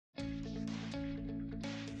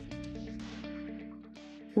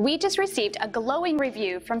We just received a glowing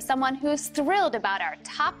review from someone who's thrilled about our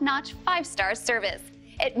top-notch 5-star service.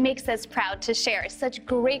 It makes us proud to share such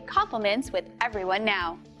great compliments with everyone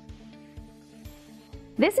now.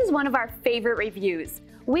 This is one of our favorite reviews.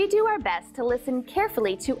 We do our best to listen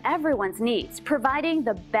carefully to everyone's needs, providing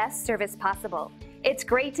the best service possible. It's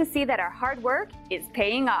great to see that our hard work is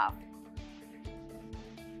paying off.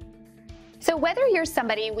 So whether you're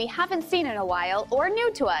somebody we haven't seen in a while or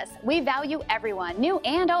new to us, we value everyone, new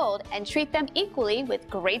and old, and treat them equally with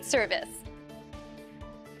great service.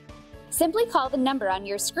 Simply call the number on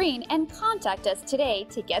your screen and contact us today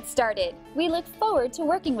to get started. We look forward to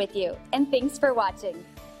working with you, and thanks for watching.